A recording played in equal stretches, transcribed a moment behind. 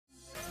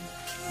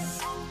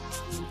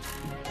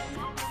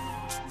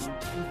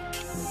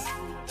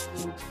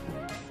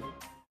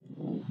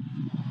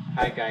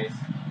Hi guys,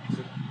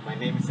 my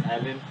name is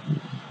Alan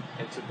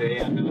and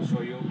today I'm going to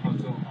show you how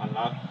to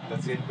unlock the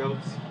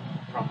seatbelts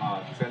from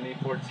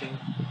 2014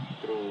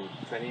 through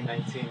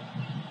 2019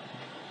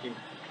 in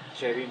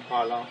Chevy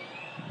Impala.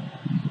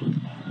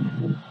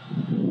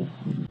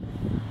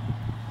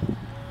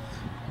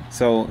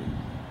 So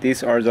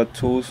these are the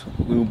tools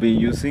we'll be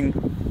using.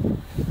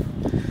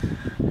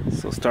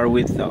 So start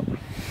with a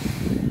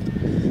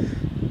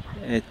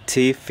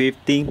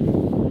T50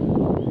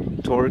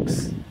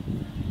 Torx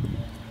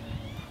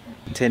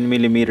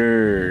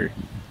 10mm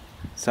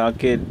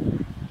socket,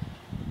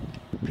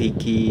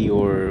 picky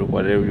or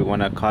whatever you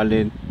want to call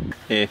it,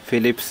 a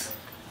Phillips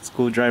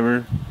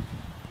screwdriver,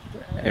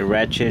 a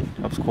ratchet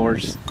of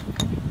course,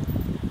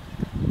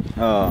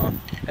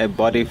 a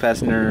body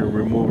fastener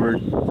remover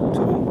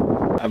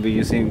tool. I'll be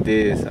using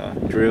this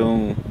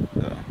drill.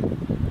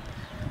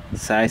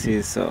 Size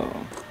is I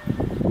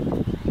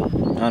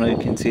don't know if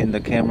you can see in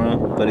the camera,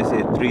 but it's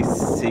a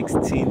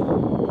 316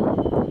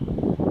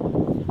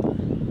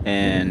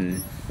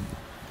 and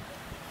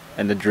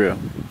the drill.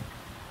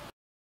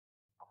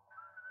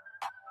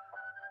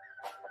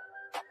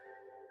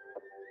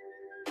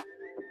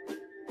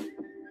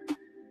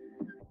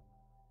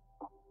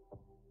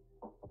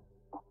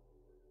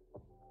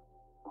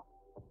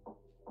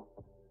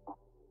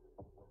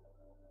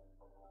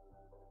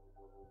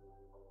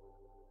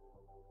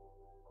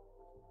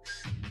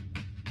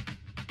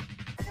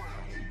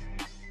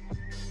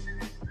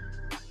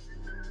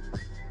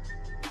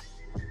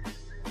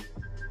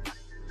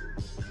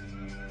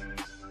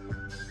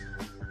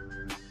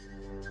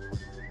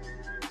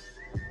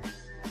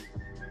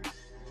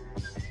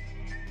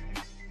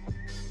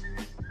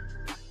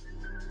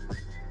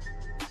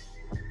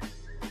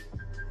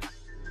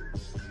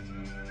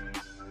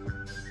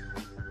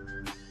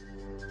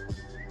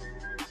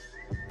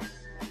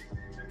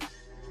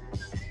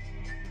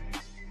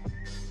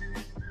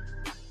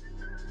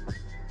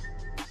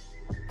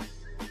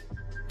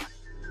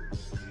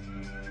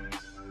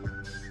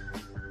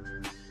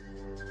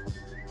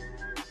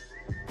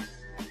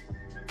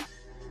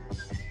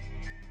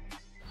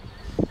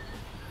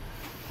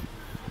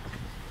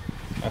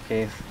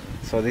 Okay,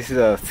 so this is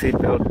a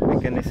seatbelt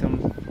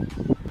mechanism.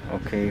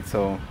 Okay,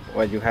 so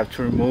what you have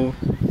to remove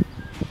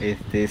is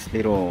this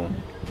little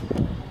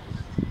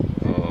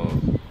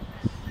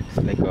it's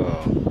like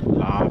a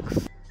locks.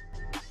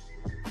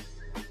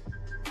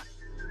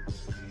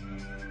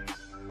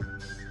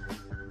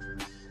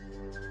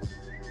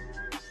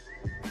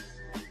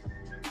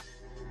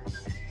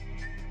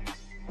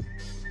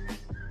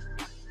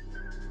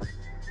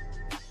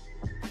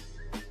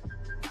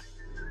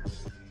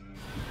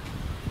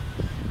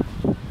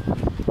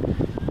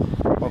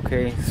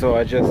 Okay, so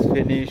I just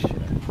finished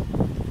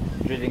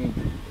drilling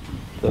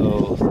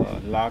those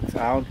locks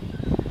out.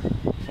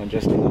 So I'm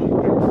just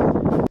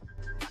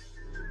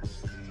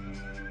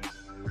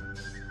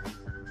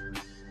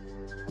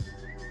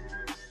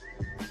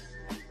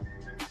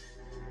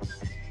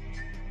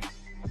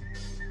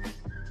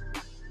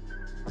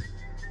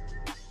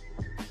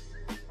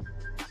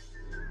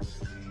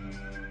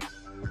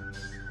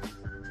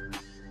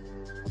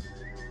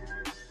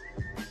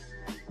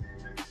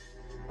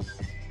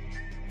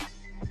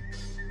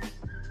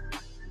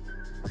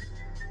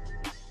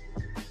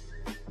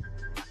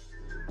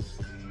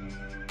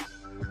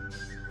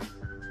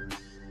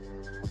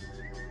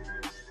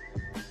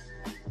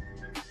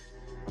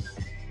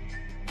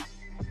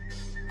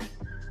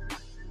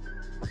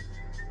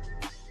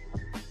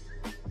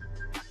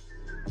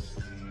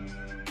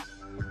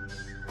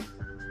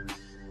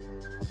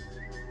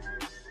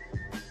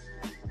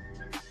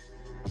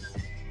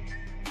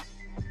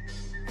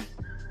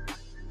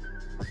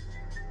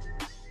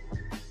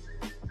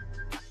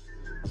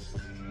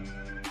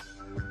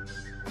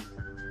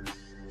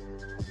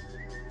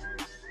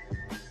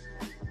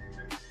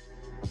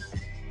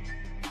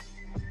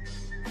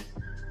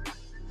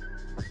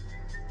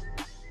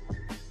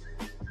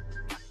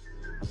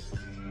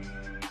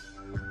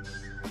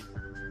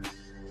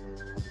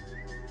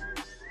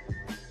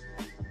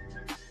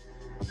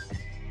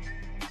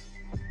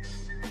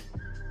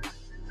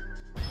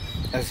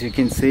as you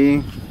can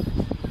see,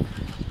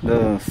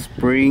 the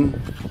spring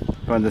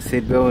from the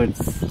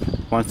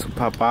seatbelt wants to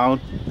pop out.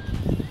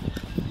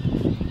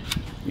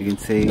 You can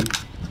see,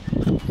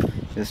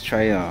 just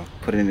try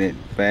putting it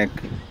back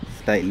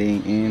slightly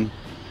in.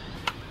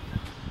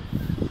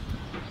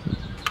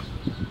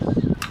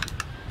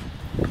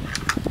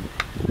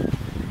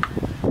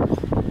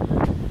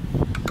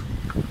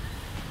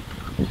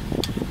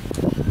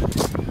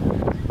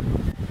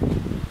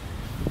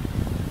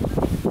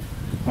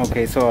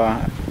 Okay, so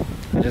I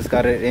just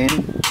got it in.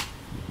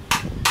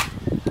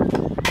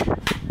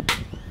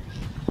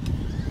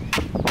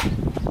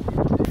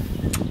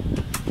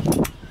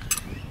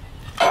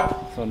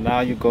 So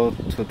now you go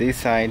to this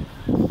side.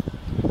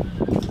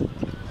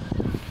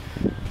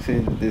 See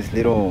this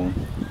little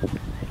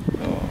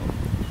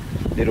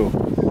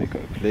like a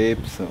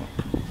clip. So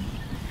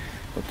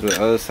go to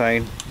the other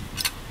side.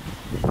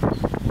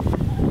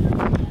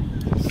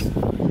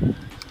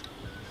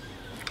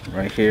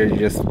 Right here, you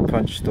just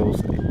punch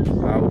those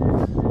out.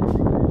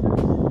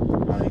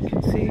 Now you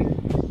can see.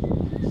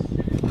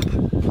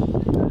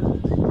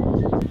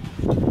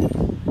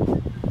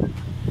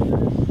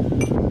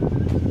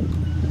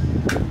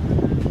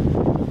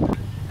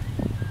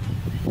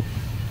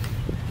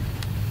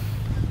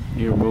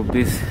 You remove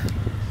this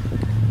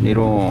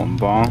little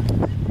ball.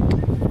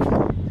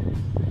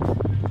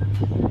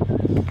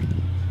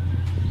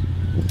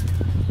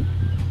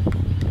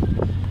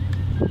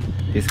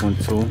 This one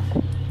too.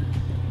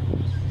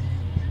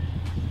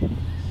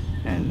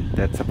 And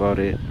that's about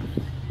it.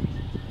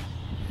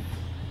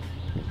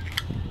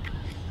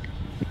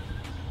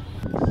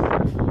 I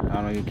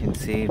don't know, you can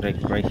see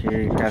like right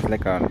here it has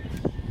like a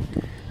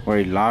where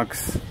it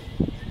locks.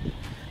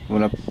 I'm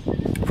gonna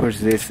push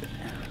this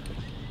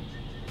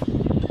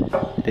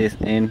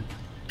in.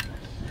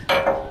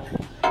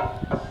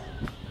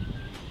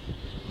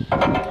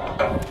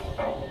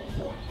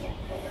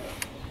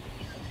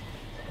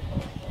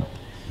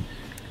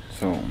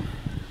 So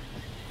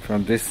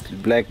from this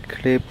black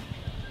clip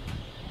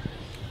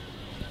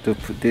to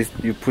put this,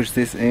 you push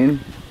this in.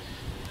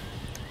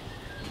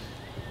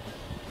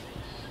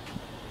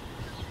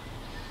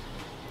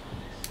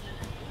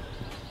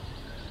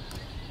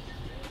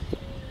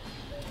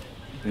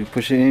 You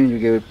push it in, you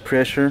give it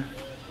pressure,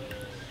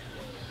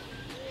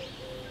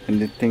 and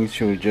the thing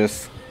should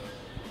just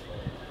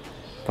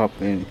pop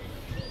in,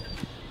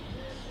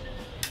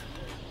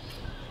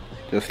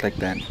 just like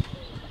that.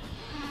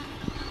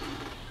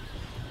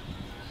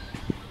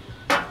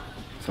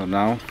 So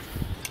now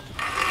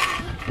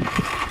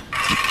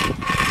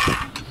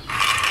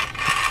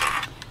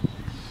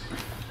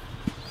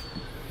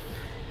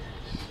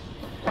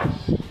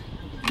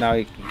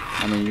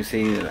I mean, you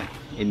see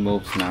it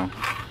moves now.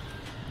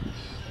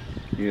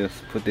 You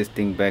just put this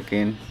thing back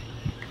in.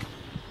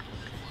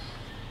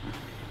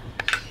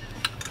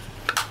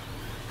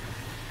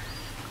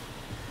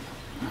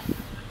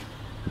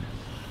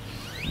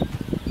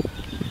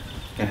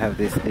 You have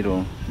these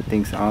little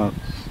things out.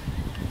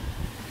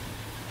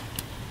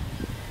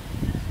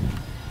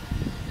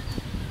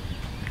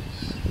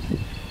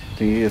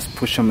 So you just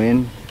push them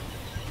in.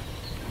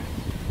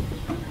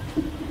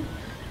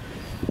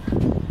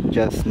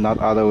 Just not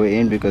all the way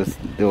in because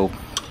they'll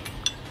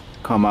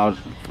come out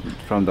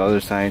from the other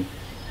side.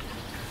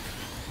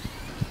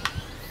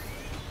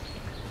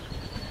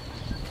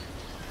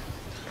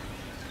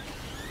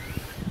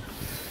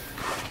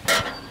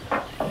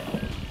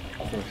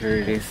 So here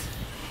it is.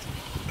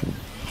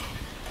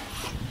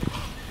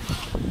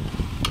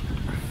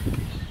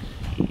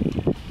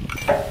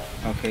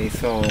 Okay,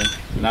 so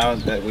now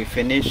that we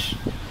finish,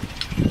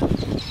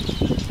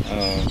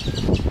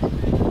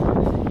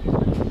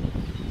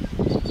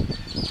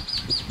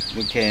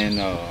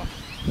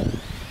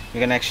 we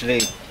can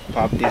actually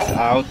pop this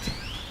out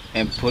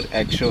and put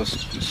actual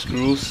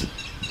screws.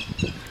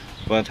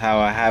 But how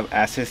I have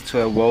access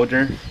to a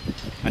welder,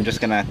 I'm just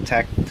gonna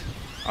tack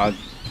out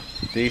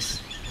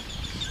this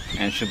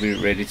and should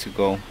be ready to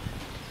go.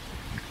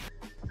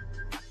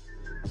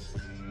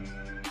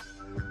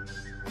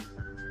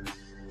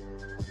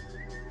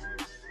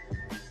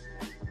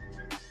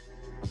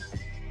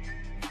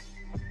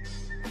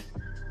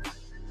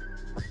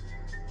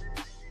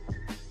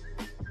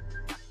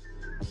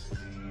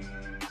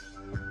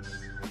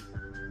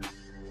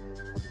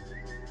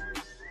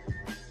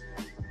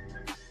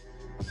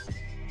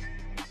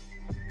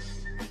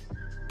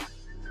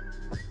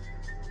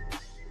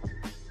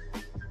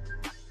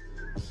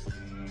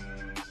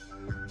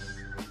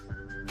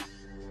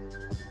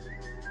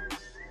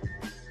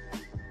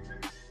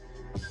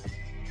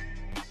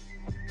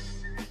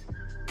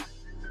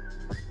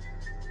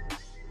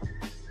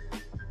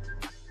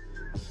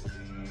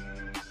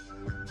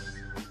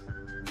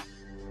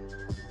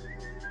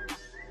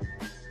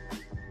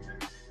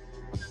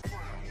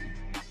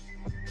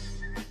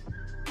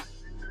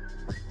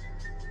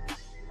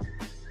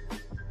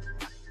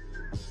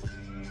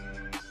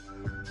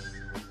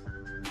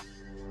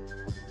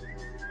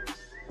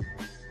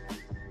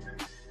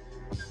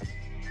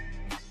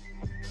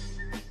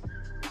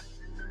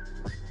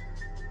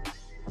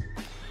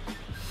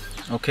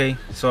 Okay,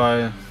 so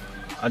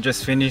I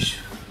just finished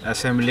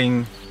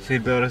assembling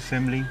seatbelt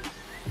assembly.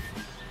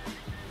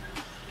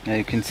 As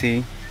you can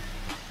see,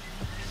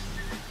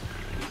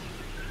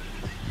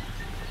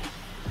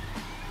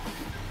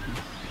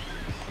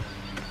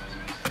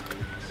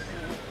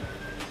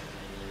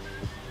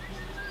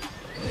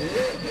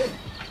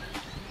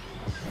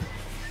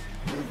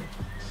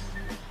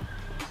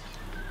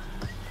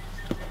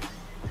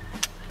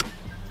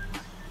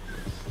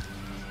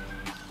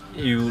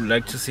 you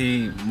like to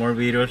see more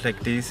videos like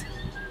this,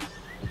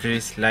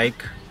 please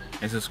like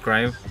and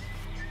subscribe.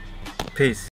 Peace.